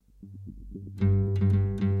Kia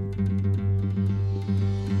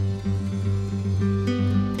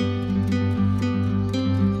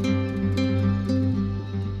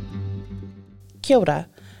ora,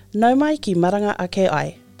 nau mai ki Maranga Ake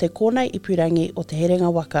Ai, te kōnei ipurangi o te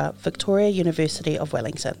Herenga Waka, Victoria University of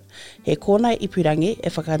Wellington. He kōnei ipurangi e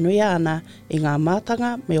whakanuia ana I ngā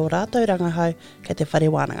mātanga me o rātou rangahau kei te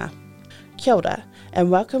whare wānanga. Kia ora,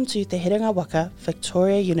 and welcome to the Herenga Waka,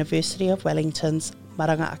 Victoria University of Wellington's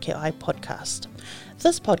Maranga Ake Ai podcast.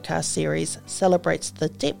 This podcast series celebrates the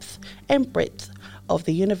depth and breadth of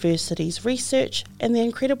the university's research and the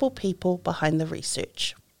incredible people behind the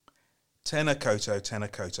research. Tēnā koutou, tēnā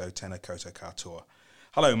koutou, tēnā koutou katoa.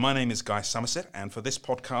 Hello, my name is Guy Somerset, and for this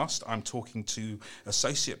podcast I'm talking to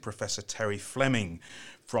Associate Professor Terry Fleming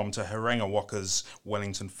from Te Herenga Waka's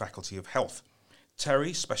Wellington Faculty of Health.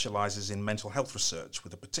 Terry specialises in mental health research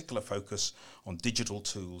with a particular focus on digital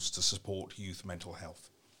tools to support youth mental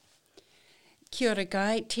health. Kia ora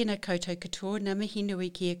Guy, tēnā koutou katoa, ngā mihi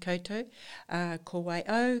nui ki a koutou, ko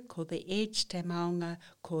Waiau, ko The Edge te maunga,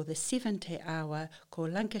 ko The Seven te awa, ko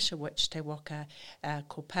Lancashire Witch te waka,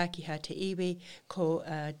 ko Pākehā te iwi, ko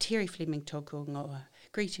Terry Fleming tōku ingoa.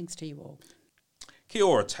 Greetings to you all. Kia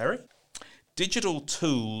ora Terry. Digital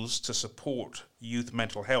tools to support youth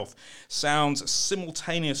mental health sounds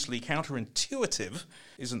simultaneously counterintuitive.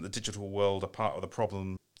 Isn't the digital world a part of the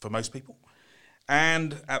problem for most people?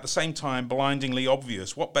 And at the same time, blindingly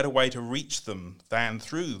obvious. What better way to reach them than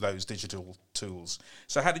through those digital tools?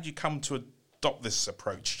 So how did you come to adopt this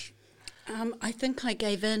approach? I think I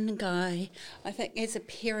gave in, Guy. I think as a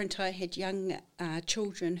parent I had young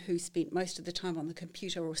children who spent most of the time on the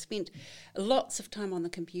computer or spent lots of time on the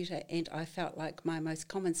computer, and I felt like my most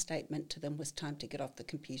common statement to them was time to get off the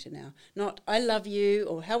computer now. Not I love you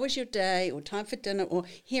or how was your day or time for dinner or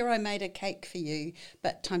here I made a cake for you,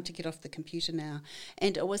 but time to get off the computer now.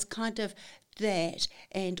 And it was kind of that,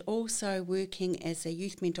 and also working as a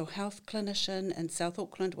youth mental health clinician in South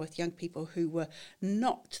Auckland with young people who were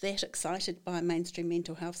not that excited by mainstream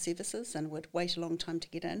mental health services and would wait a long time to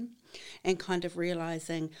get in, and kind of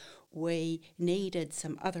realising we needed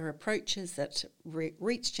some other approaches that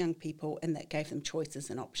reached young people and that gave them choices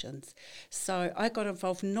and options. So I got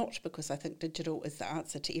involved not because I think digital is the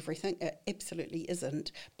answer to everything. It absolutely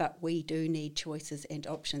isn't, but we do need choices and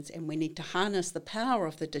options, and we need to harness the power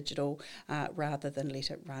of the digital rather than let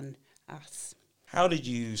it run us. How did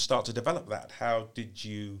you start to develop that? How did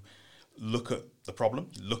you look at the problem,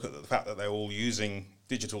 look at the fact that they're all using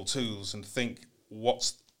digital tools and think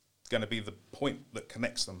what's going to be the point that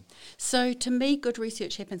connects them? So to me, good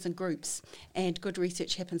research happens in groups, and good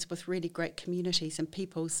research happens with really great communities and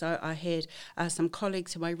people. So I had some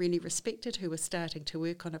colleagues who I really respected who were starting to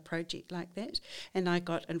work on a project like that, and I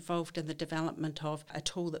got involved in the development of a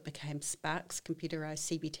tool that became Sparks, computerised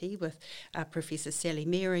CBT, with Professor Sally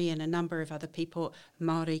Mary and a number of other people,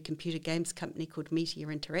 Māori computer games company called Meteor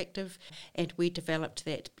Interactive, and we developed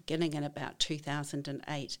that beginning in about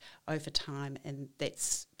 2008 over time, and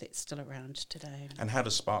that's still around today. And how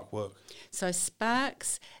does Spark work? So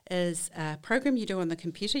Sparks is a program you do on the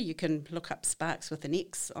computer. You can look up Sparks with an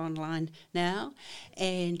X online now,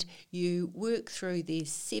 and you work through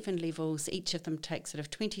these 7 levels. Each of them takes sort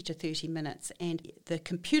of 20 to 30 minutes, and the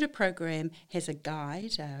computer program has a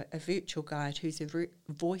guide, a virtual guide, who's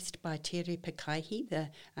voiced by Tere Pikaihi, the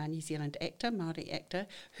New Zealand actor, Māori actor,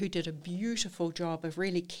 who did a beautiful job of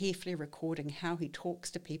really carefully recording how he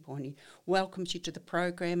talks to people, and he welcomes you to the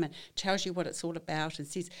program and tells you what it's all about and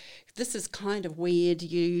says, this is kind of weird,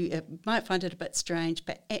 you might find it a bit strange,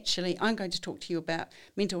 but actually I'm going to talk to you about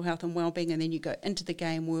mental health and wellbeing, and then you go into the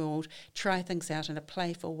game world, try things out in a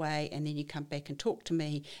playful way, and then you come back and talk to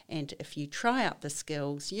me, and if you try out the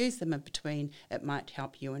skills, use them in between, it might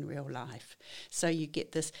help you in real life. So you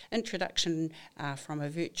get this introduction from a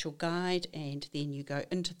virtual guide, and then you go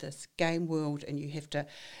into this game world and you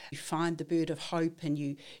find the bird of hope, and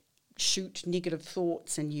you shoot negative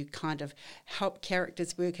thoughts, and you kind of help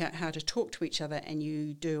characters work out how to talk to each other, and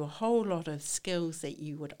you do a whole lot of skills that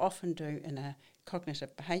you would often do in a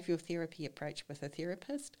cognitive behavioural therapy approach with a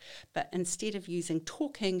therapist, but instead of using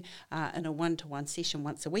talking in a one-to-one session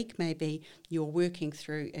once a week maybe, you're working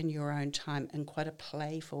through in your own time in quite a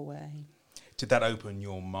playful way. Did that open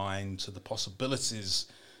your mind to the possibilities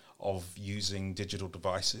of using digital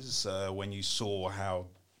devices when you saw how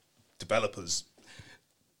developers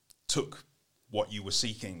took what you were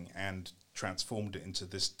seeking and transformed it into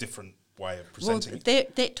this different way of presenting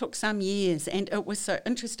it? That took some years, and it was so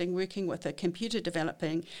interesting working with a computer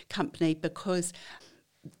developing company because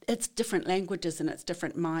it's different languages and it's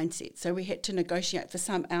different mindsets. So we had to negotiate for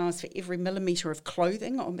some hours for every millimetre of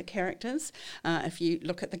clothing on the characters. If you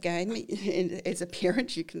look at the game as a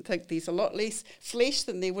parent, you can think there's a lot less flesh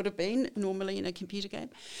than there would have been normally in a computer game.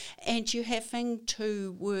 And you're having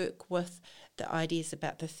to work with the ideas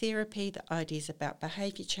about the therapy, the ideas about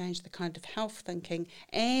behaviour change, the kind of health thinking,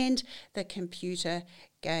 and the computer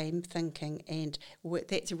game thinking, and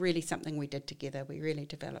that's really something we did together. We really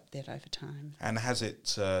developed that over time. And has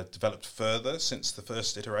it developed further since the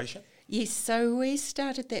first iteration? Yes, so we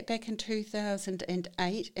started that back in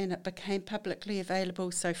 2008 and it became publicly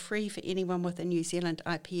available, so free for anyone with a New Zealand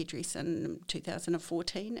IP address in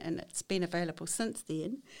 2014, and it's been available since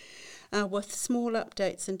then. With small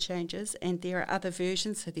updates and changes, and there are other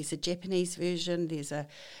versions. So there's a Japanese version, there's a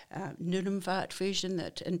Nunavut version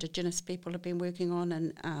that Indigenous people have been working on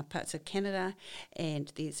in parts of Canada,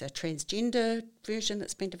 and there's a transgender version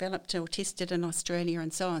that's been developed or tested in Australia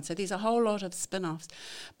and so on. So there's a whole lot of spin-offs.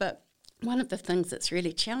 But one of the things that's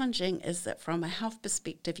really challenging is that from a health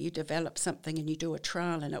perspective, you develop something and you do a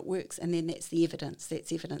trial and it works, and then that's the evidence,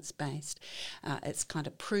 that's evidence-based. It's kind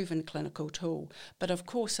of proven clinical tool. But of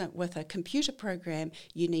course, with a computer program,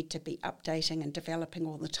 you need to be updating and developing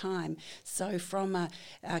all the time. So from a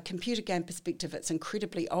computer game perspective, it's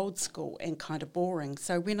incredibly old school and kind of boring.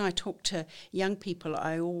 So when I talk to young people,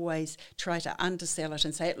 I always try to undersell it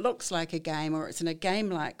and say it looks like a game or it's in a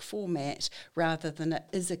game-like format rather than it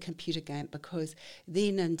is a computer game, because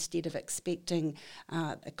then instead of expecting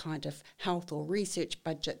a kind of health or research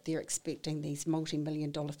budget, they're expecting these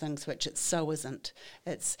multi-million-dollar things, which it so isn't.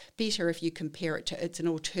 It's better if you compare it to, it's an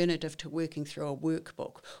alternative to working through a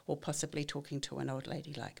workbook or possibly talking to an old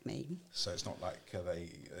lady like me. So it's not like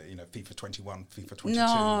FIFA 21, FIFA 22.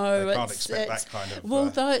 No, they can't expect that kind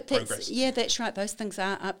of progress. Yeah, that's right. Those things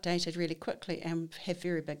are updated really quickly and have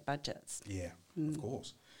very big budgets. Yeah, of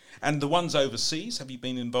course. And the ones overseas, have you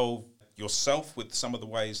been involved yourself with some of the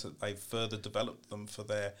ways that they've further developed them for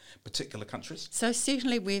their particular countries? So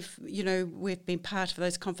certainly we've been part of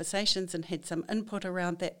those conversations and had some input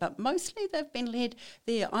around that, but mostly they've been led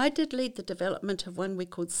there. I did lead the development of one we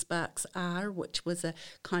called Sparks R, which was a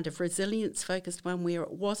kind of resilience-focused one where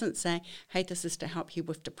it wasn't saying, hey, this is to help you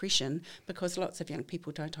with depression, because lots of young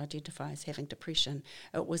people don't identify as having depression.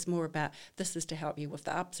 It was more about, this is to help you with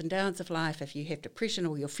the ups and downs of life if you have depression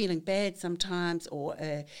or you're feeling bad sometimes, or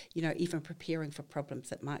even preparing for problems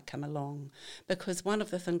that might come along. Because one of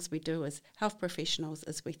the things we do as health professionals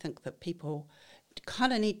is we think that people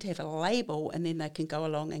kind of need to have a label and then they can go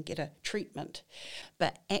along and get a treatment.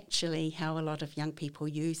 But actually how a lot of young people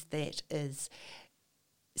use that is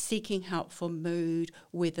seeking help for mood,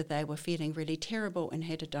 whether they were feeling really terrible and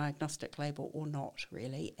had a diagnostic label or not,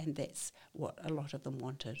 really, and that's what a lot of them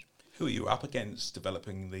wanted. Who are you up against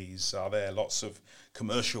developing these? Are there lots of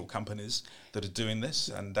commercial companies that are doing this?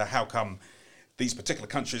 And how come these particular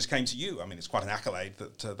countries came to you? I mean, it's quite an accolade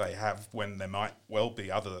that they have when there might well be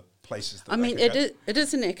other places that it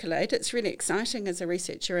is an accolade. It's really exciting as a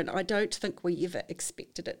researcher, and I don't think we ever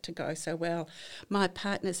expected it to go so well. My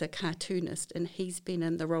partner's a cartoonist, and he's been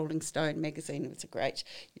in the Rolling Stone magazine. It was a great,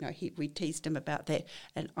 we teased him about that,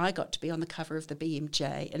 and I got to be on the cover of the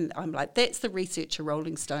BMJ, and I'm like, that's the researcher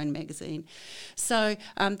Rolling Stone magazine. So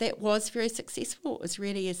that was very successful. It was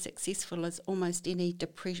really as successful as almost any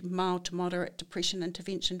mild to moderate depression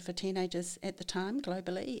intervention for teenagers at the time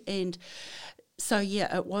globally, and so,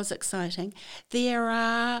 yeah, it was exciting. There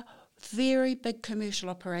are very big commercial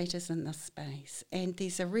operators in this space, and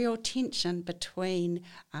there's a real tension between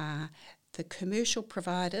the commercial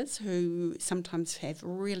providers who sometimes have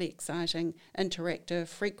really exciting, interactive,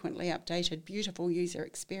 frequently updated, beautiful user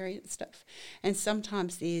experience stuff, and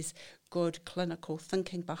sometimes there's good clinical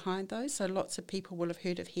thinking behind those. So lots of people will have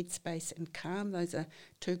heard of Headspace and Calm. Those are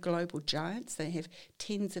two global giants. They have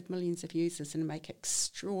tens of millions of users and make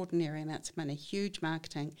extraordinary amounts of money, huge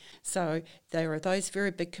marketing. So there are those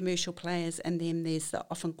very big commercial players, and then there's the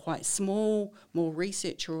often quite small, more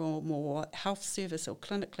researcher or more health service or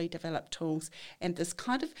clinically developed tools, and this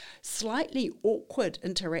kind of slightly awkward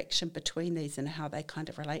interaction between these and how they kind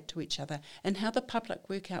of relate to each other and how the public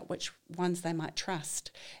work out which ones they might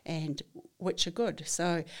trust and which are good.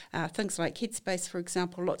 So things like Headspace, for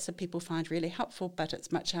example, lots of people find really helpful, but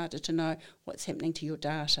it's much harder to know what's happening to your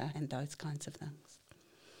data and those kinds of things.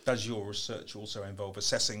 Does your research also involve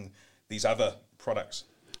assessing these other products?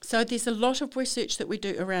 So there's a lot of research that we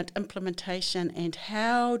do around implementation and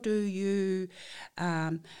how do you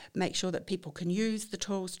make sure that people can use the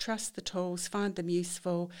tools, trust the tools, find them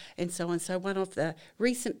useful, and so on. So one of the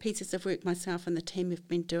recent pieces of work myself and the team have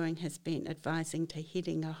been doing has been advising Te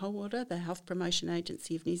Herenga Hauora, the Health Promotion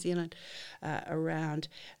Agency of New Zealand, around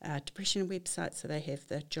depression websites. So they have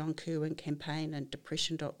the John Kirwan campaign and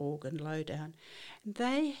depression.org and Lowdown.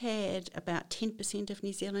 They had about 10% of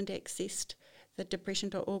New Zealand accessed the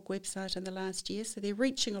depression.org website in the last year, so they're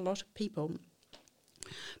reaching a lot of people.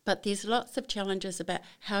 But there's lots of challenges about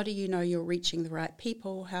how do you know you're reaching the right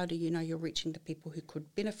people, how do you know you're reaching the people who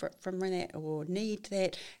could benefit from that or need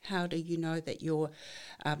that, how do you know that you're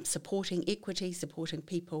supporting equity, supporting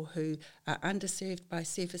people who are underserved by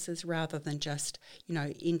services rather than just,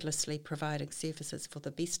 endlessly providing services for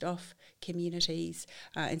the best off communities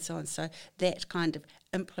and so on. So that kind of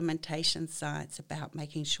implementation side's about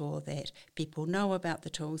making sure that people know about the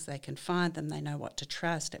tools, they can find them, they know what to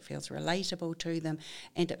trust, it feels relatable to them,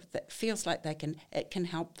 and it feels like it can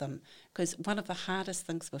help them. Because one of the hardest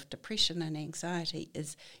things with depression and anxiety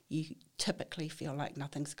is you typically feel like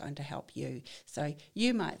nothing's going to help you. So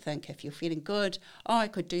you might think if you're feeling good, I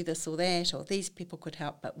could do this or that, or these people could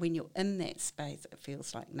help, but when you're in that space, it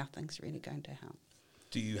feels like nothing's really going to help.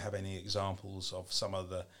 Do you have any examples of some of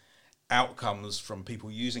the outcomes from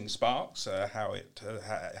people using Sparks, how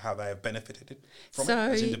they have benefited from it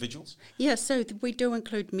as individuals? Yeah, so we do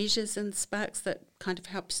include measures in Sparks that kind of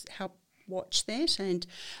help watch that, and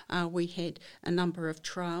we had a number of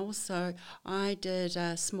trials. So I did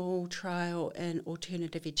a small trial in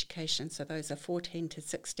alternative education, so those are 14 to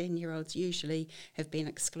 16-year-olds usually have been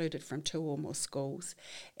excluded from 2 or more schools,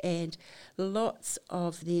 and lots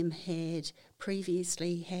of them had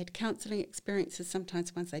previously had counselling experiences,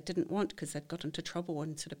 sometimes ones they didn't want because they'd got into trouble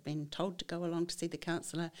and sort of been told to go along to see the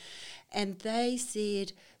counsellor. And they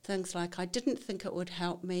said things like, I didn't think it would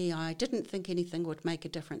help me, I didn't think anything would make a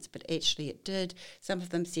difference, but actually it did. Some of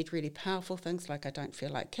them said really powerful things like, I don't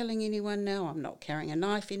feel like killing anyone now, I'm not carrying a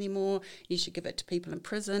knife anymore, you should give it to people in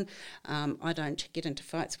prison, I don't get into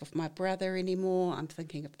fights with my brother anymore, I'm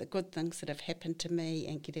thinking of the good things that have happened to me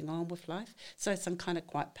and getting on with life. So some kind of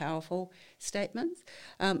quite powerful statements,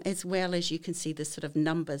 as well as you can see the sort of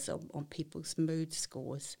numbers on people's mood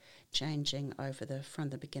scores changing from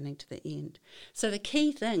the beginning to the end. So the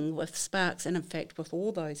key thing with Sparks, and in fact with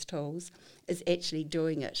all those tools, is actually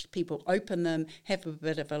doing it. People open them, have a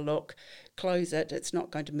bit of a look, close it. It's not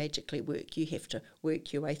going to magically work. You have to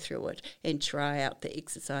work your way through it and try out the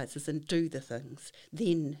exercises and do the things.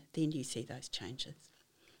 Then you see those changes.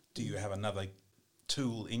 Do you have another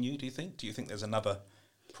tool in you, do you think? Do you think there's another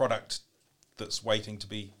product that's waiting to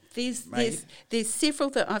be made? There's several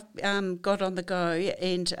that I've got on the go,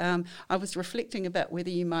 and I was reflecting about whether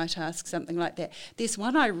you might ask something like that. There's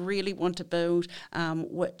one I really want to build,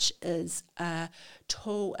 which is a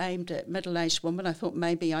tool aimed at middle-aged women. I thought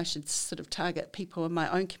maybe I should sort of target people in my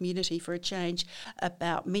own community for a change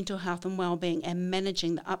about mental health and well-being and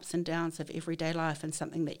managing the ups and downs of everyday life, and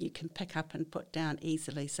something that you can pick up and put down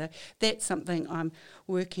easily. So that's something I'm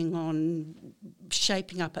working on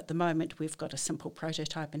shaping up at the moment. We've got a simple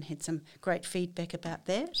prototype and had some great feedback about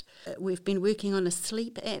that. We've been working on a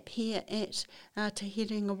sleep app here at Te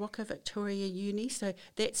Herenga Waka Victoria Uni, so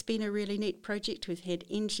that's been a really neat project. We've had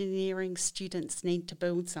engineering students need to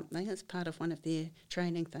build something as part of one of their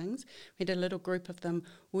training things. We had a little group of them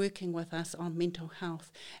working with us on mental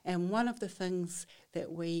health, and one of the things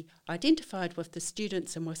that we identified with the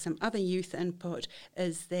students and with some other youth input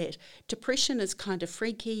is that depression is kind of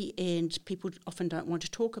freaky and people often don't want to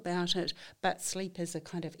talk about it, but sleep is a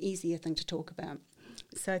kind of easier thing to talk about.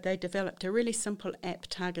 So they developed a really simple app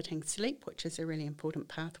targeting sleep, which is a really important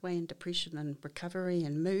pathway in depression and recovery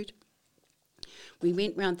and mood. We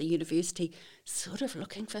went round the university sort of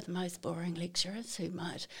looking for the most boring lecturers who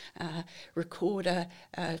might record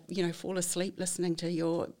fall asleep listening to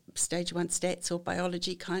your stage 1 stats or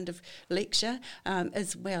biology kind of lecture,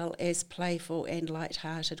 as well as playful and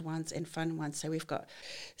light-hearted ones and fun ones. So we've got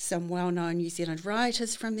some well-known New Zealand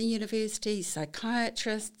writers from the university,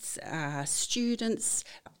 psychiatrists, students,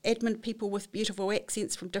 admin people with beautiful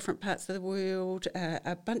accents from different parts of the world,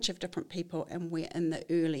 a bunch of different people, and we're in the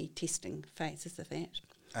early testing phases of that.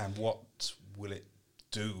 And what will it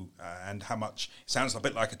do, and how much? It sounds a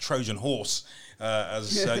bit like a Trojan horse,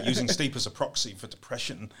 using sleep as a proxy for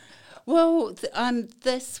depression. Well,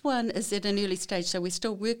 this one is at an early stage, so we're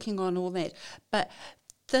still working on all that. But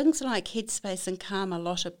things like Headspace and Calm, a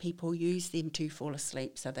lot of people use them to fall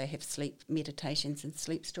asleep, so they have sleep meditations and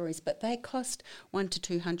sleep stories, but they cost $100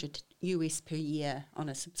 to $200 US per year on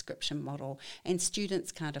a subscription model, and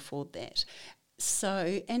students can't afford that.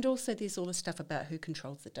 So, and also there's all the stuff about who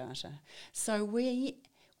controls the data. So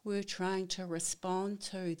we're trying to respond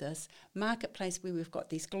to this marketplace where we've got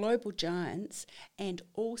these global giants, and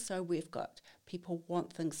also we've got people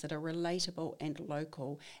want things that are relatable and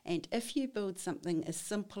local. And if you build something as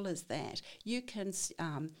simple as that, you can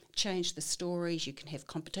change the stories. You can have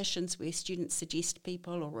competitions where students suggest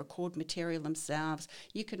people or record material themselves.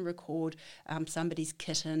 You can record somebody's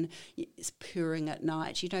kitten is purring at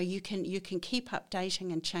night. You know, you can keep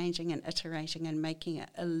updating and changing and iterating and making it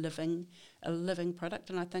a living product.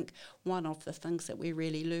 And I think one of the things that we're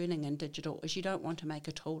really learning in digital is you don't want to make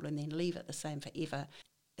a tool and then leave it the same forever.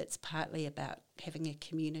 It's partly about having a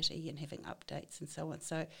community and having updates and so on.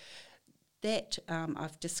 So that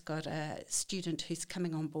I've just got a student who's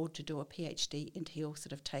coming on board to do a PhD, and he'll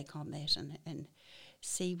sort of take on that and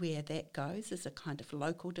see where that goes as a kind of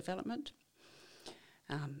local development.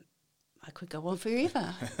 I could go on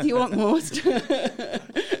forever. Do you want more?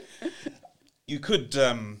 You could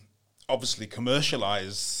obviously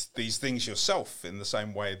commercialise these things yourself in the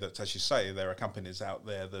same way that, as you say, there are companies out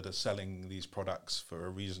there that are selling these products for a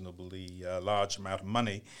reasonably large amount of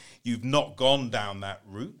money. You've not gone down that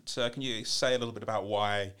route. Can you say a little bit about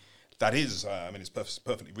why that is? I mean, it's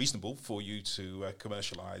perfectly reasonable for you to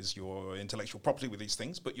commercialise your intellectual property with these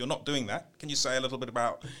things, but you're not doing that. Can you say a little bit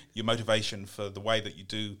about your motivation for the way that you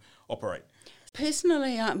do operate?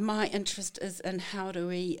 Personally, my interest is in how do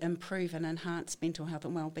we improve and enhance mental health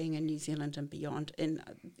and wellbeing in New Zealand and beyond. And,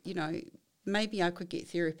 you know, maybe I could get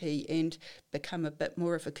therapy and become a bit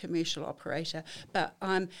more of a commercial operator, but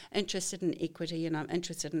I'm interested in equity and I'm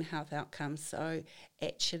interested in health outcomes. So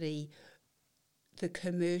actually, the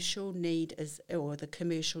commercial need or the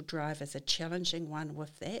commercial drive is a challenging one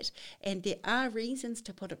with that. And there are reasons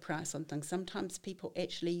to put a price on things. Sometimes people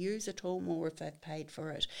actually use a tool more if they've paid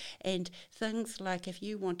for it. And things like if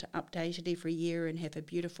you want to update it every year and have a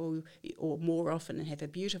beautiful, or more often and have a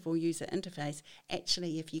beautiful user interface,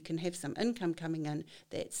 actually if you can have some income coming in,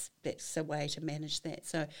 that's a way to manage that.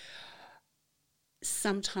 So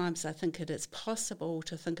sometimes I think it is possible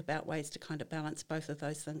to think about ways to kind of balance both of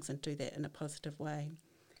those things and do that in a positive way.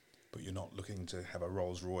 But you're not looking to have a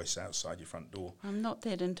Rolls Royce outside your front door. I'm not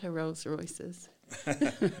that into Rolls Royces.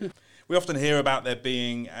 We often hear about there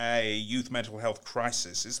being a youth mental health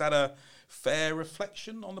crisis. Is that a fair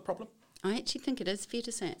reflection on the problem? I actually think it is fair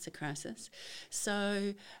to say it's a crisis.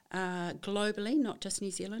 So globally, not just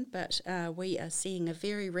New Zealand, but we are seeing a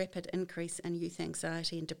very rapid increase in youth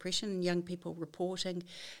anxiety and depression, and young people reporting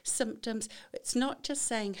symptoms. It's not just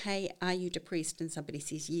saying, hey, are you depressed? And somebody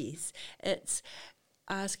says yes. It's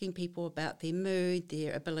asking people about their mood,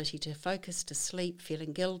 their ability to focus, to sleep,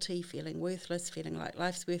 feeling guilty, feeling worthless, feeling like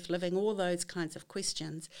life's worth living, all those kinds of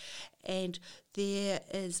questions. And there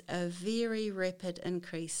is a very rapid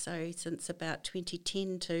increase. So since about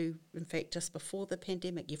 2010 to, in fact, just before the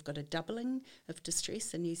pandemic, you've got a doubling of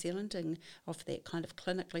distress in New Zealand and of that kind of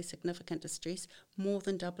clinically significant distress, more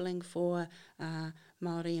than doubling for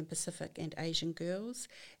Māori and Pacific and Asian girls.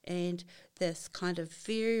 And this kind of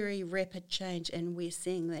very rapid change, and we're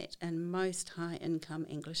seeing that in most high-income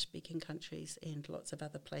English-speaking countries and lots of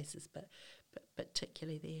other places, but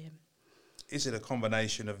particularly there. Is it a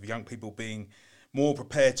combination of young people being more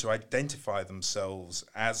prepared to identify themselves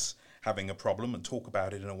as having a problem and talk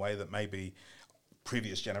about it in a way that maybe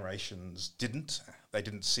previous generations didn't? They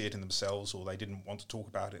didn't see it in themselves, or they didn't want to talk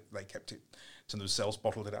about it. They kept it to themselves,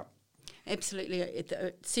 bottled it up. Absolutely.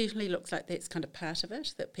 It certainly looks like that's kind of part of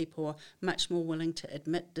it, that people are much more willing to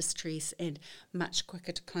admit distress and much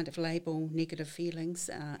quicker to kind of label negative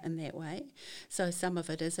feelings in that way. So some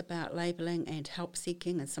of it is about labelling and help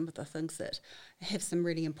seeking, and some of the things that have some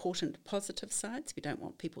really important positive sides. We don't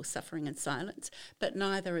want people suffering in silence, but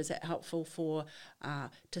neither is it helpful for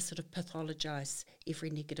to sort of pathologise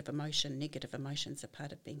every negative emotion. Negative emotions are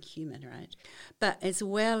part of being human, right? But as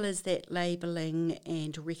well as that labelling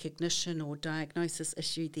and recognition or diagnosis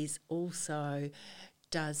issue, there's also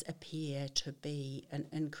does appear to be an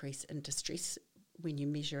increase in distress when you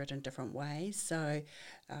measure it in different ways. So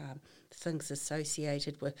things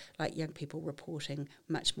associated with, like young people reporting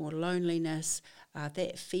much more loneliness,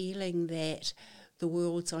 that feeling that the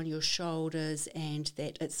world's on your shoulders and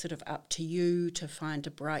that it's sort of up to you to find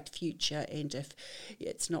a bright future, and if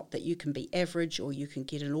it's not that you can be average or you can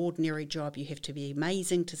get an ordinary job, you have to be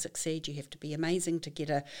amazing to succeed, you have to be amazing to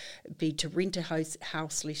to rent a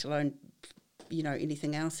house, let alone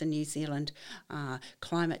anything else in New Zealand,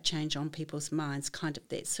 climate change on people's minds, kind of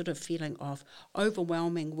that sort of feeling of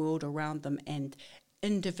overwhelming world around them and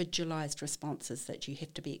individualised responses that you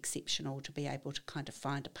have to be exceptional to be able to kind of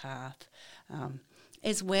find a path.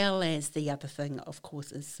 As well as the other thing, of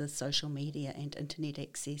course, is the social media and internet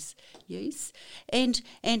access use. And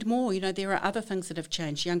more, there are other things that have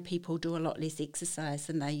changed. Young people do a lot less exercise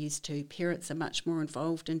than they used to. Parents are much more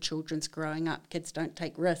involved in children's growing up. Kids don't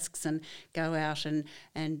take risks and go out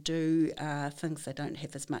and do things. They don't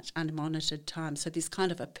have as much unmonitored time. So there's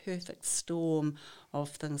kind of a perfect storm of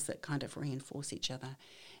things that kind of reinforce each other.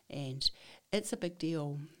 And it's a big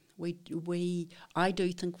deal. I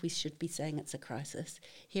do think we should be saying it's a crisis.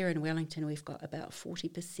 Here in Wellington, we've got about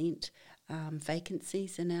 40%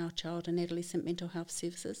 vacancies in our child and adolescent mental health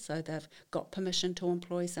services. So they've got permission to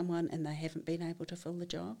employ someone and they haven't been able to fill the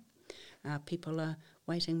job. People are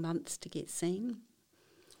waiting months to get seen.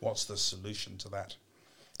 What's the solution to that?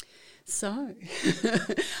 So,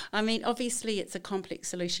 obviously it's a complex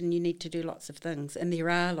solution. You need to do lots of things, and there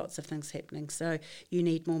are lots of things happening. So you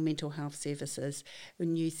need more mental health services.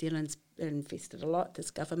 New Zealand's invested a lot, this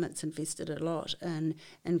government's invested a lot in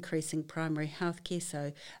increasing primary healthcare,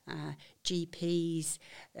 so GPs,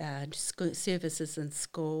 services in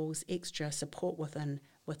schools, extra support within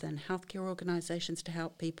healthcare organisations to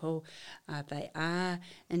help people. They are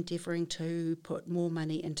endeavouring to put more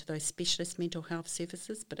money into those specialist mental health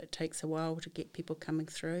services, but it takes a while to get people coming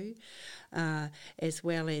through, as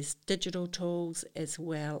well as digital tools, as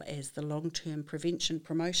well as the long-term prevention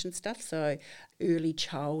promotion stuff, so early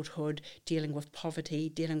childhood, dealing with poverty,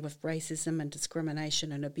 dealing with racism and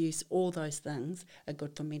discrimination and abuse. All those things are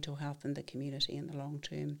good for mental health in the community in the long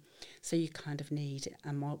term. So you kind of need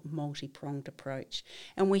a multi-pronged approach.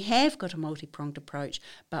 And we have got a multi-pronged approach,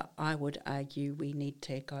 but I would argue we need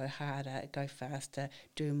to go harder, go faster,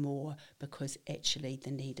 do more, because actually the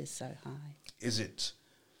need is so high. Is it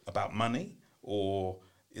about money, or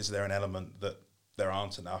is there an element that there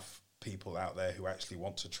aren't enough people out there who actually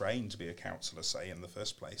want to train to be a counsellor, say, in the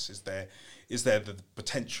first place? Is there the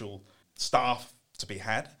potential staff to be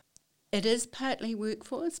had? It is partly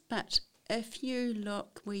workforce, but if you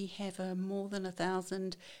look, we have more than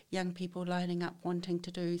 1,000 young people lining up wanting to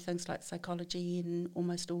do things like psychology in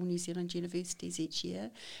almost all New Zealand universities each year,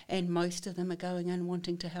 and most of them are going in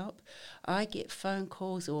wanting to help. I get phone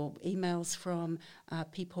calls or emails from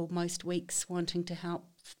people most weeks wanting to help.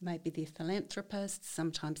 Maybe they're philanthropists,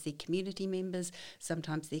 sometimes they're community members,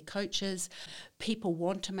 sometimes they're coaches. People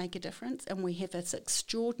want to make a difference, and we have this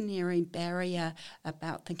extraordinary barrier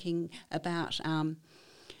about thinking about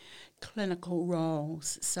clinical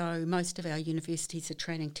roles. So most of our universities are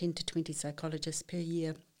training 10 to 20 psychologists per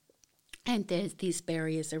year. And there's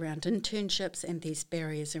barriers around internships and there's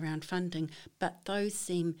barriers around funding, but those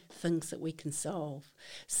seem things that we can solve.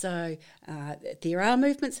 So there are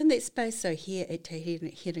movements in that space. So here at Te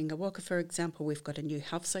Herenga Waka, for example, we've got a new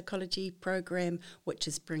health psychology program, which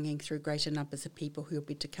is bringing through greater numbers of people who will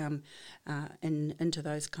be to come into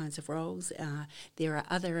those kinds of roles. There are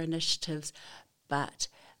other initiatives, but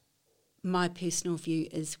my personal view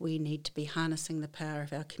is we need to be harnessing the power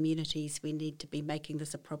of our communities. We need to be making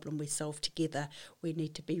this a problem we solve together. We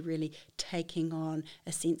need to be really taking on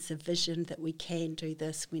a sense of vision that we can do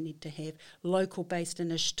this. We need to have local-based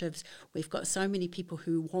initiatives. We've got so many people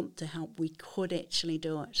who want to help. We could actually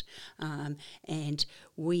do it. And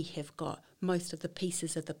we have got most of the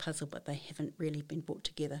pieces of the puzzle, but they haven't really been brought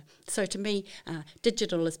together. So to me,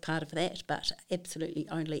 digital is part of that, but absolutely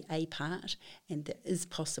only a part, and it is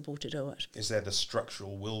possible to do it. Is there the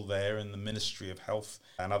structural will there in the Ministry of Health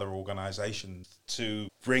and other organisations to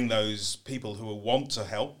bring those people who want to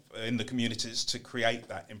help in the communities to create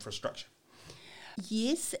that infrastructure?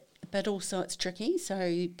 Yes, but also it's tricky.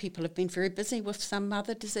 So people have been very busy with some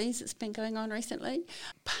other disease that's been going on recently.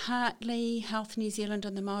 Partly Health New Zealand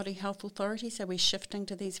and the Māori Health Authority, so we're shifting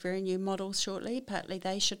to these very new models shortly. Partly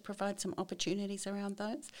they should provide some opportunities around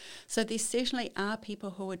those. So there certainly are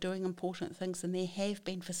people who are doing important things, and there have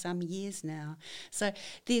been for some years now. So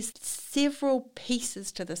there's several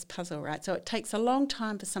pieces to this puzzle, right? So it takes a long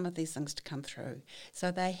time for some of these things to come through.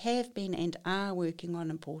 So they have been and are working on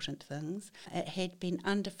important things. It had been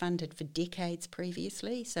underfunded for decades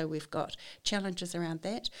previously, so we've got challenges around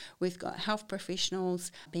that. We've got health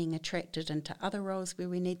professionals being attracted into other roles where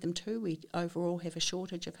we need them to. We overall have a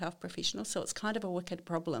shortage of health professionals, so it's kind of a wicked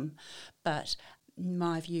problem. But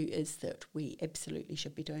my view is that we absolutely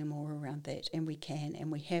should be doing more around that, and we can,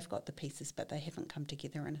 and we have got the pieces, but they haven't come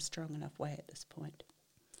together in a strong enough way at this point.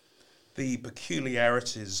 The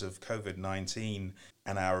peculiarities of COVID-19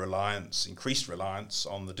 and our increased reliance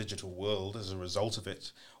on the digital world as a result of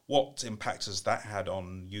it, what impact has that had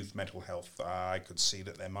on youth mental health? I could see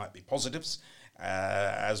that there might be positives,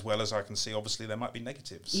 as well as I can see, obviously, there might be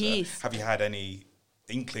negatives. Yes. Have you had any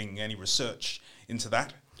inkling, any research into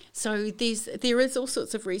that? So there is all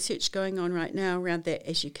sorts of research going on right now around that,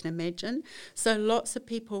 as you can imagine. So lots of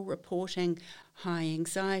people reporting high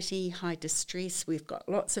anxiety, high distress. We've got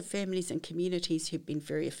lots of families and communities who've been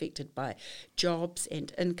very affected by jobs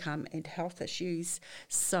and income and health issues.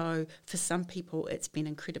 So for some people it's been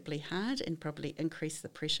incredibly hard and probably increased the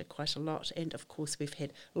pressure quite a lot. And of course we've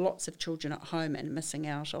had lots of children at home and missing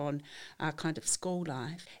out on our kind of school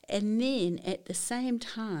life. And then at the same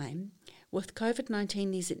time, with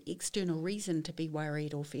COVID-19, there's an external reason to be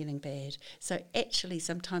worried or feeling bad. So actually,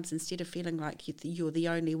 sometimes instead of feeling like you're the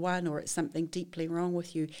only one or it's something deeply wrong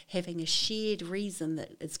with you, having a shared reason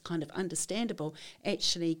that is kind of understandable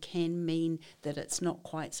actually can mean that it's not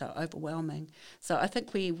quite so overwhelming. So I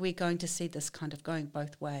think we're going to see this kind of going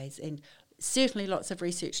both ways, and certainly lots of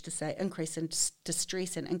research to say increase in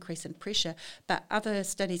distress and increase in pressure, but other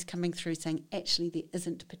studies coming through saying actually there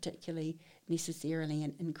isn't particularly necessarily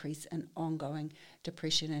an increase in ongoing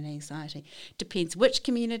depression and anxiety. Depends which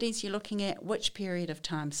communities you're looking at, which period of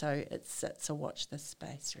time, so it's a watch this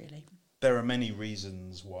space really. There are many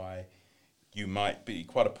reasons why you might be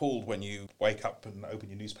quite appalled when you wake up and open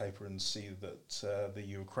your newspaper and see that the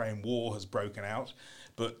Ukraine war has broken out.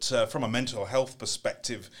 But from a mental health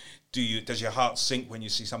perspective, does your heart sink when you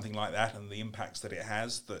see something like that and the impacts that it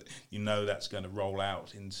has, that you know that's going to roll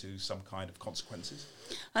out into some kind of consequences?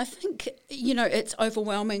 I think, it's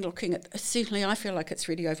overwhelming looking at, certainly I feel like it's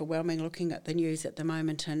really overwhelming looking at the news at the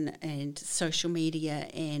moment and social media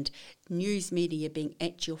and news media being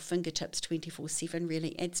at your fingertips 24/7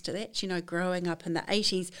 really adds to that. Growing up in the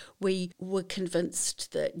 80s, we were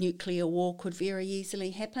convinced that nuclear war could very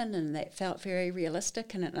easily happen, and that felt very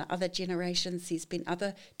realistic. And in other generations, there's been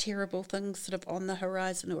other terrible things sort of on the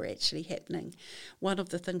horizon or actually happening. One of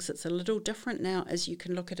the things that's a little different now is you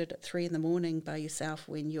can look at it at 3 a.m. by yourself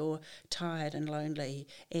when you're tired and lonely,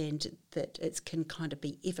 and that it can kind of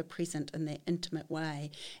be ever present in that intimate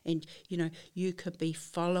way. And, you could be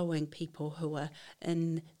following people who are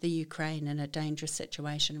in the Ukraine in a dangerous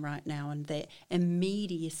situation right now, and that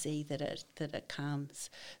immediacy that it comes.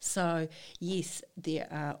 So yes, there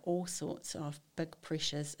are all sorts of big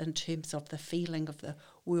pressures in terms of the feeling of the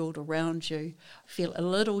world around you. I feel a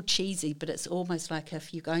little cheesy, but it's almost like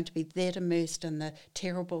if you're going to be that immersed in the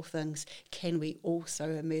terrible things, can we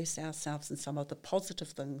also immerse ourselves in some of the positive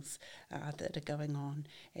things that are going on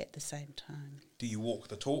at the same time? Do you walk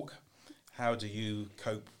the talk? How do you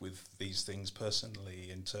cope with these things personally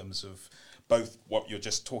in terms of both what you're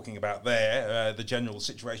just talking about there, the general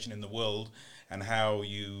situation in the world, and how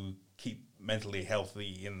you keep mentally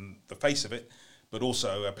healthy in the face of it, but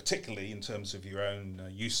also particularly in terms of your own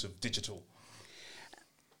use of digital?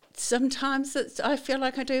 Sometimes I feel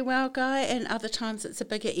like I do well, Guy, and other times it's a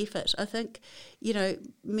bigger effort. I think,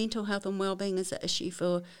 mental health and wellbeing is an issue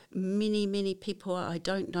for many, many people. I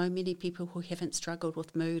don't know many people who haven't struggled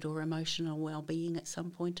with mood or emotional wellbeing at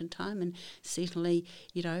some point in time, and certainly,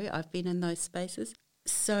 I've been in those spaces.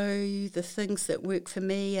 So the things that work for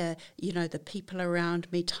me are, the people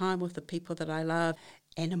around me, time with the people that I love,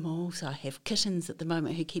 animals. I have kittens at the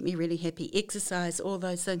moment who keep me really happy, exercise, all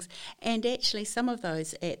those things. And actually some of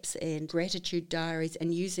those apps and gratitude diaries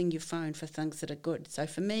and using your phone for things that are good. So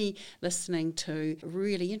for me, listening to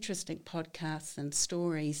really interesting podcasts and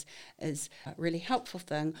stories is a really helpful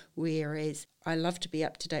thing, whereas I love to be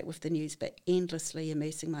up to date with the news, but endlessly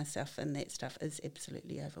immersing myself in that stuff is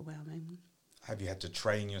absolutely overwhelming. Have you had to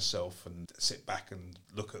train yourself and sit back and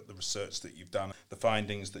look at the research that you've done, the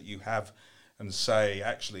findings that you have, and say,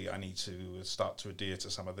 actually, I need to start to adhere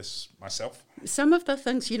to some of this myself? Some of the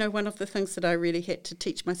things, one of the things that I really had to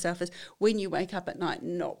teach myself is when you wake up at night,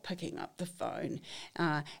 not picking up the phone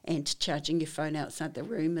and charging your phone outside the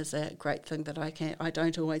room is a great thing that I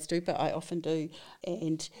don't always do, but I often do.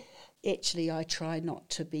 And actually, I try not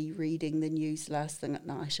to be reading the news last thing at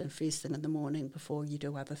night and first thing in the morning before you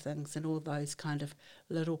do other things, and all those kind of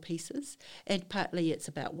little pieces. And partly it's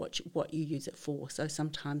about what you use it for. So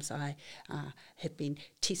sometimes I have been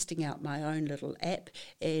testing out my own little app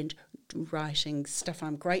and writing stuff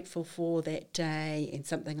I'm grateful for that day and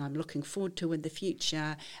something I'm looking forward to in the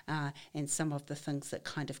future, and some of the things that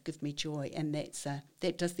kind of give me joy. And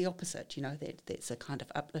that does the opposite, that's a kind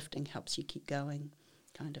of uplifting, helps you keep going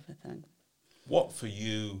kind of a thing. What for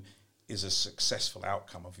you is a successful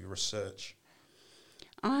outcome of your research?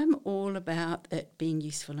 I'm all about it being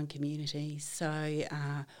useful in communities. So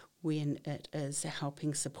when it is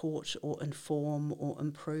helping support or inform or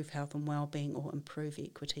improve health and wellbeing or improve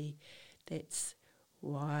equity, that's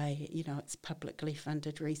why, it's publicly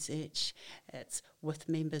funded research, it's with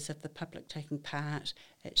members of the public taking part,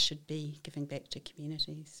 it should be giving back to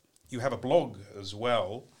communities. You have a blog as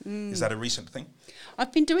well. Is that a recent thing?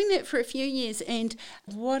 I've been doing that for a few years, and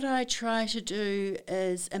what I try to do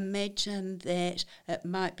is imagine that it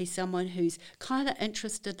might be someone who's kind of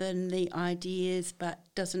interested in the ideas but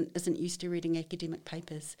isn't used to reading academic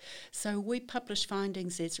papers. So we publish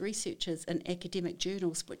findings as researchers in academic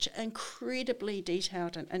journals, which are incredibly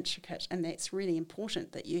detailed and intricate, and that's really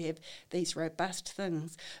important that you have these robust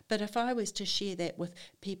things. But if I was to share that with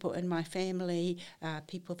people in my family,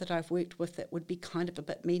 people that I've worked with, that would be kind of a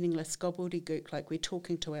bit meaningless gobbledygook, like we're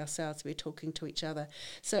talking to ourselves, we're talking to each other.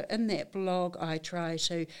 So in that blog, I try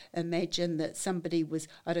to imagine that somebody was,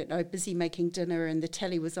 I don't know, busy making dinner and the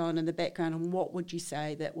telly was on in the background, and what would you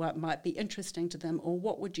say that what might be interesting to them, or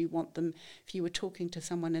what would you want them, if you were talking to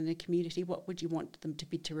someone in a community, what would you want them to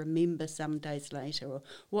be to remember some days later, or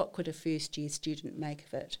what could a first year student make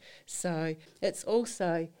of it? So it's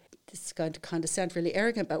also, this is going to kind of sound really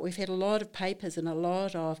arrogant, but we've had a lot of papers and a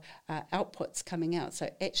lot of outputs coming out. So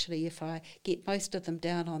actually, if I get most of them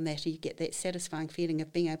down on that, you get that satisfying feeling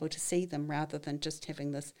of being able to see them rather than just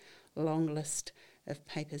having this long list of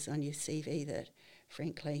papers on your CV that,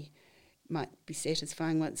 frankly, might be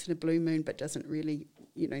satisfying once in a blue moon, but doesn't really,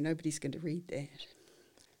 nobody's going to read that.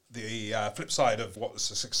 The flip side of what's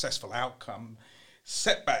a successful outcome,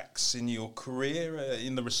 setbacks in your career,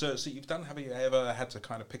 in the research that you've done, have you ever had to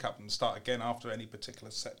kind of pick up and start again after any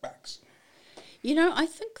particular setbacks? I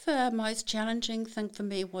think the most challenging thing for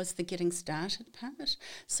me was the getting started part.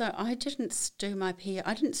 So I didn't start my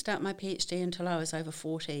PhD until I was over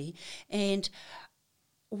 40, and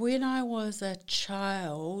when I was a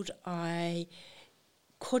child, I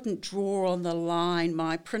couldn't draw on the line.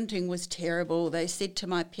 My printing was terrible. They said to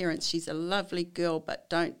my parents, she's a lovely girl, but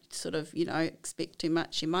don't sort of, expect too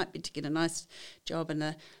much. She might be to get a nice job in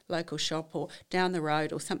a local shop or down the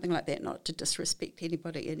road or something like that, not to disrespect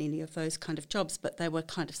anybody in any of those kind of jobs, but they were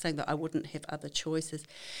kind of saying that I wouldn't have other choices.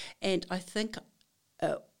 And I think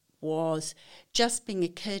was just being a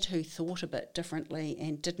kid who thought a bit differently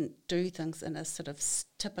and didn't do things in a sort of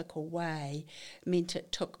typical way meant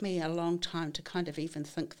it took me a long time to kind of even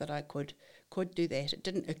think that I could do that. It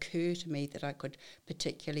didn't occur to me that I could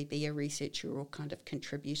particularly be a researcher or kind of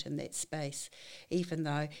contribute in that space, even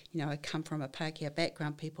though, I come from a Pākehā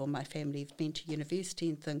background. People in my family have been to university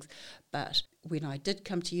and things, but when I did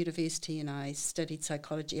come to university and I studied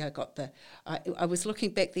psychology, I was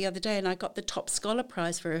looking back the other day and I got the top scholar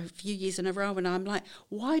prize for a few years in a row, and I'm like,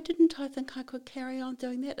 why didn't I think I could carry on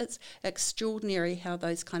doing that? It's extraordinary how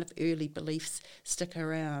those kind of early beliefs stick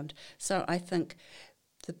around. So I think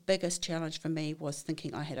the biggest challenge for me was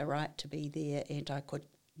thinking I had a right to be there and I could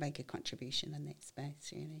make a contribution in that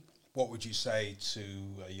space, really. What would you say to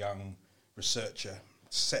a young researcher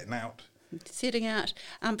setting out?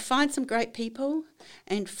 Find some great people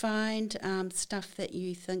and find stuff that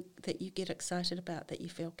you think that you get excited about, that you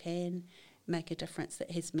feel can make a difference,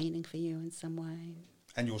 that has meaning for you in some way.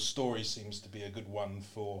 And your story seems to be a good one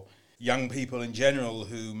for young people in general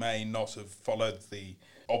who may not have followed the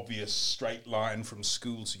obvious straight line from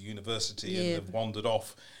school to university and have wandered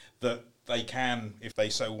off, that they can, if they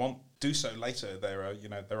so want, do so later. There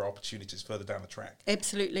are opportunities further down the track.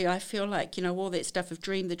 Absolutely. I feel like, all that stuff of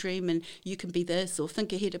dream the dream and you can be this or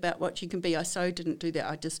think ahead about what you can be. I so didn't do that.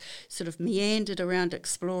 I just sort of meandered around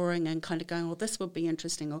exploring and kind of going, this would be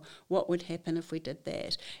interesting, or what would happen if we did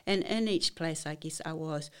that. And in each place, I guess I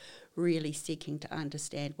was really seeking to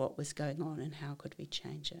understand what was going on and how could we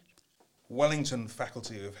change it. Wellington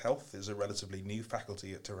Faculty of Health is a relatively new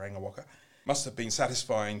faculty at Te Ranga Waka. Must have been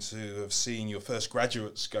satisfying to have seen your first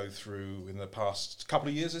graduates go through in the past couple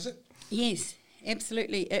of years, is it? Yes,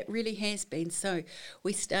 absolutely. It really has been. So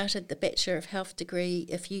we started the Bachelor of Health degree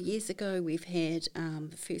a few years ago. We've had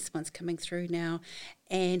the first ones coming through now,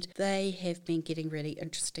 and they have been getting really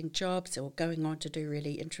interesting jobs or going on to do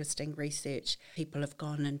really interesting research. People have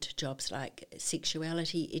gone into jobs like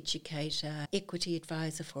sexuality educator, equity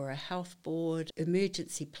advisor for a health board,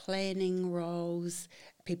 emergency planning roles,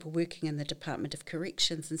 people working in the Department of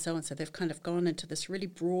Corrections and so on. So they've kind of gone into this really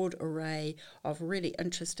broad array of really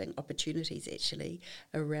interesting opportunities actually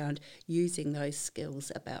around using those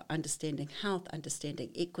skills about understanding health,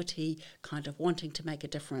 understanding equity, kind of wanting to make a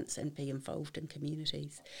difference and be involved in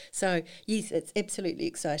communities. So yes, it's absolutely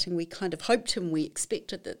exciting. We kind of hoped and we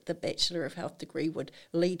expected that the Bachelor of Health degree would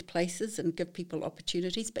lead places and give people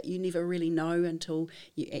opportunities, but you never really know until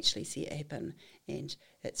you actually see it happen. And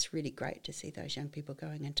it's really great to see those young people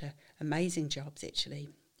going into amazing jobs, actually.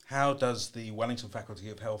 How does the Wellington Faculty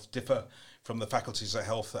of Health differ from the faculties of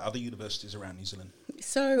health at other universities around New Zealand?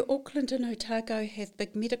 So Auckland and Otago have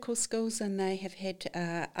big medical schools, and they have had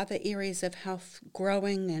other areas of health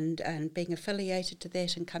growing and being affiliated to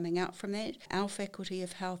that and coming out from that. Our Faculty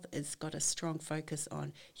of Health has got a strong focus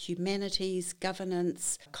on humanities,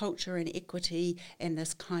 governance, culture and equity, and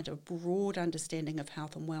this kind of broad understanding of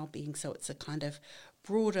health and well-being. So it's a kind of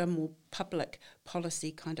broader, more public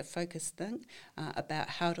policy kind of focused thing about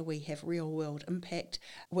how do we have real world impact,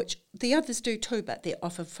 which the others do too, but they're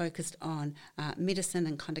often focused on medicine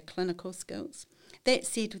and kind of clinical skills. That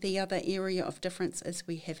said, the other area of difference is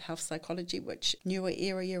we have health psychology, which newer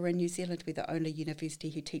area in New Zealand. We're the only university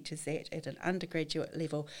who teaches that at an undergraduate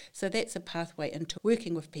level. So that's a pathway into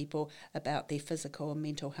working with people about their physical and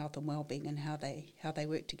mental health and well-being and how they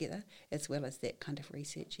work together, as well as that kind of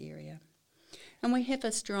research area. And we have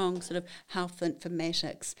a strong sort of health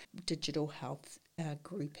informatics, digital health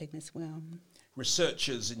grouping as well.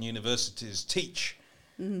 Researchers in universities teach,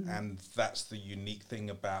 and that's the unique thing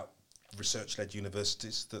about research-led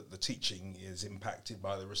universities, that the teaching is impacted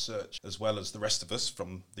by the research as well as the rest of us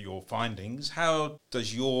from your findings. How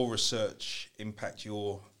does your research impact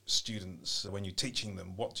your students when you're teaching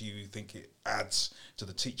them? What do you think it adds to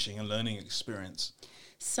the teaching and learning experience?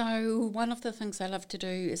 So one of the things I love to do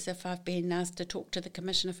is, if I've been asked to talk to the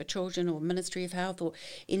Commissioner for Children or Ministry of Health or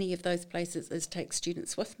any of those places, is take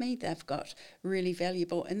students with me. They've got really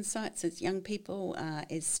valuable insights as young people,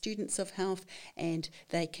 as students of health, and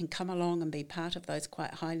they can come along and be part of those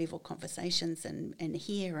quite high-level conversations and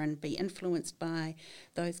hear and be influenced by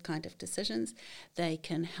those kind of decisions. They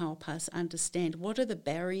can help us understand what are the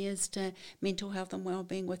barriers to mental health and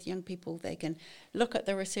wellbeing with young people. They can look at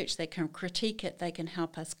the research, they can critique it, they can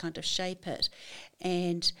help us kind of shape it.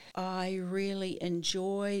 And I really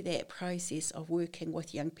enjoy that process of working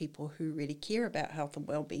with young people who really care about health and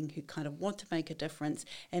wellbeing, who kind of want to make a difference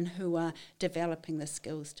and who are developing the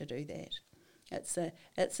skills to do that.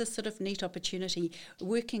 It's a sort of neat opportunity.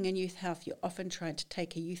 Working in youth health, you're often trying to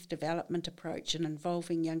take a youth development approach and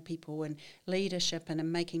involving young people in leadership and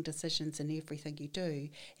in making decisions in everything you do,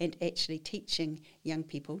 and actually teaching young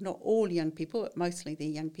people, not all young people, but mostly they're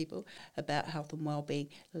young people, about health and wellbeing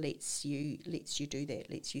lets you do that,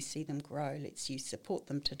 lets you see them grow, lets you support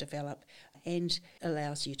them to develop, and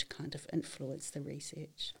allows you to kind of influence the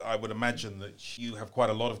research. I would imagine that you have quite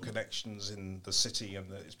a lot of connections in the city, and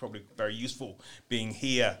that it's probably very useful being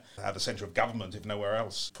here at the centre of government, if nowhere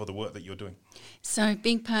else, for the work that you're doing. So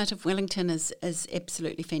being part of Wellington is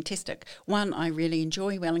absolutely fantastic. One, I really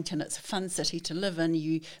enjoy Wellington. It's a fun city to live in.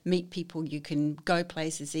 You meet people, you can go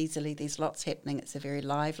places easily. There's lots happening. It's a very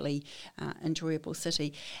lively, enjoyable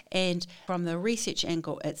city. And from the research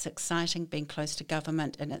angle, it's exciting being close to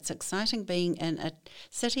government, and it's exciting being in a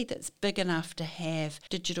city that's big enough to have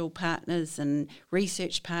digital partners and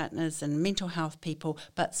research partners and mental health people,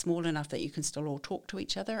 but small enough that you can still all talk to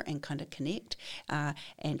each other and kind of connect,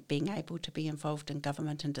 and being able to be involved in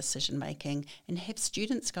government and decision making and have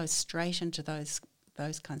students go straight into those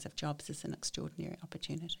kinds of jobs is an extraordinary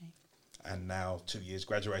opportunity. And now 2 years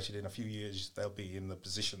graduated, in a few years they'll be in the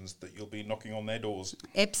positions that you'll be knocking on their doors.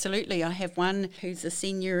 Absolutely. I have one who's a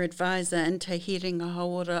senior advisor in Te Herenga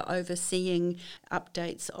Hauora overseeing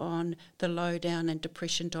updates on the lowdown and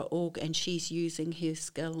depression.org, and she's using her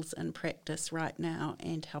skills in practice right now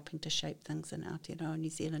and helping to shape things in Aotearoa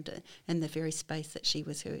New Zealand in the very space that she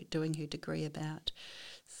was doing her degree about.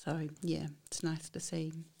 So, yeah, it's nice to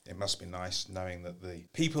see. It must be nice knowing that the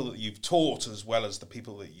people that you've taught, as well as the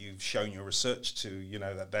people that you've shown your research to, you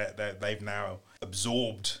know, that they've now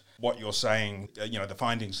absorbed what you're saying, you know, the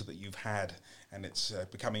findings that you've had, and it's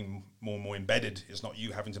becoming more and more embedded. It's not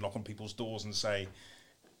you having to knock on people's doors and say,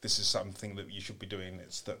 this is something that you should be doing.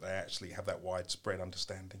 It's that they actually have that widespread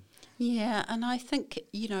understanding. Yeah, and I think,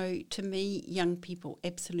 you know, to me, young people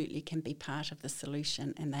absolutely can be part of the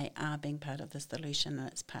solution, and they are being part of the solution, and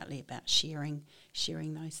it's partly about sharing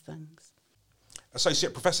those things.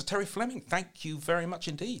 Associate Professor Terry Fleming, thank you very much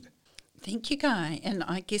indeed. Thank you, Guy. And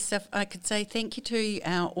I guess if I could say thank you to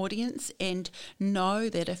our audience, and know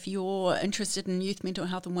that if you're interested in youth mental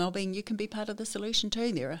health and wellbeing, you can be part of the solution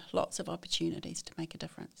too. There are lots of opportunities to make a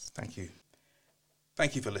difference. Thank you.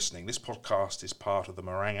 Thank you for listening. This podcast is part of the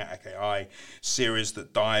Maranga Ake series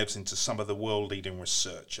that dives into some of the world-leading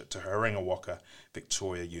research at Te Herenga Waka,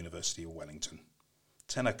 Victoria University of Wellington.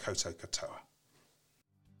 Tēnā koutou katoa.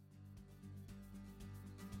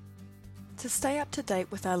 To stay up to date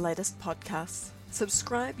with our latest podcasts,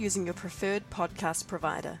 subscribe using your preferred podcast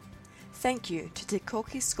provider. Thank you to Te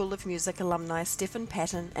Koki School of Music alumni Stephen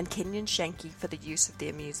Patton and Kenyon Shanky for the use of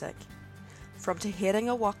their music. From Te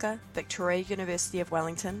Herenga Waka, Victoria University of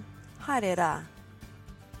Wellington, haere rā.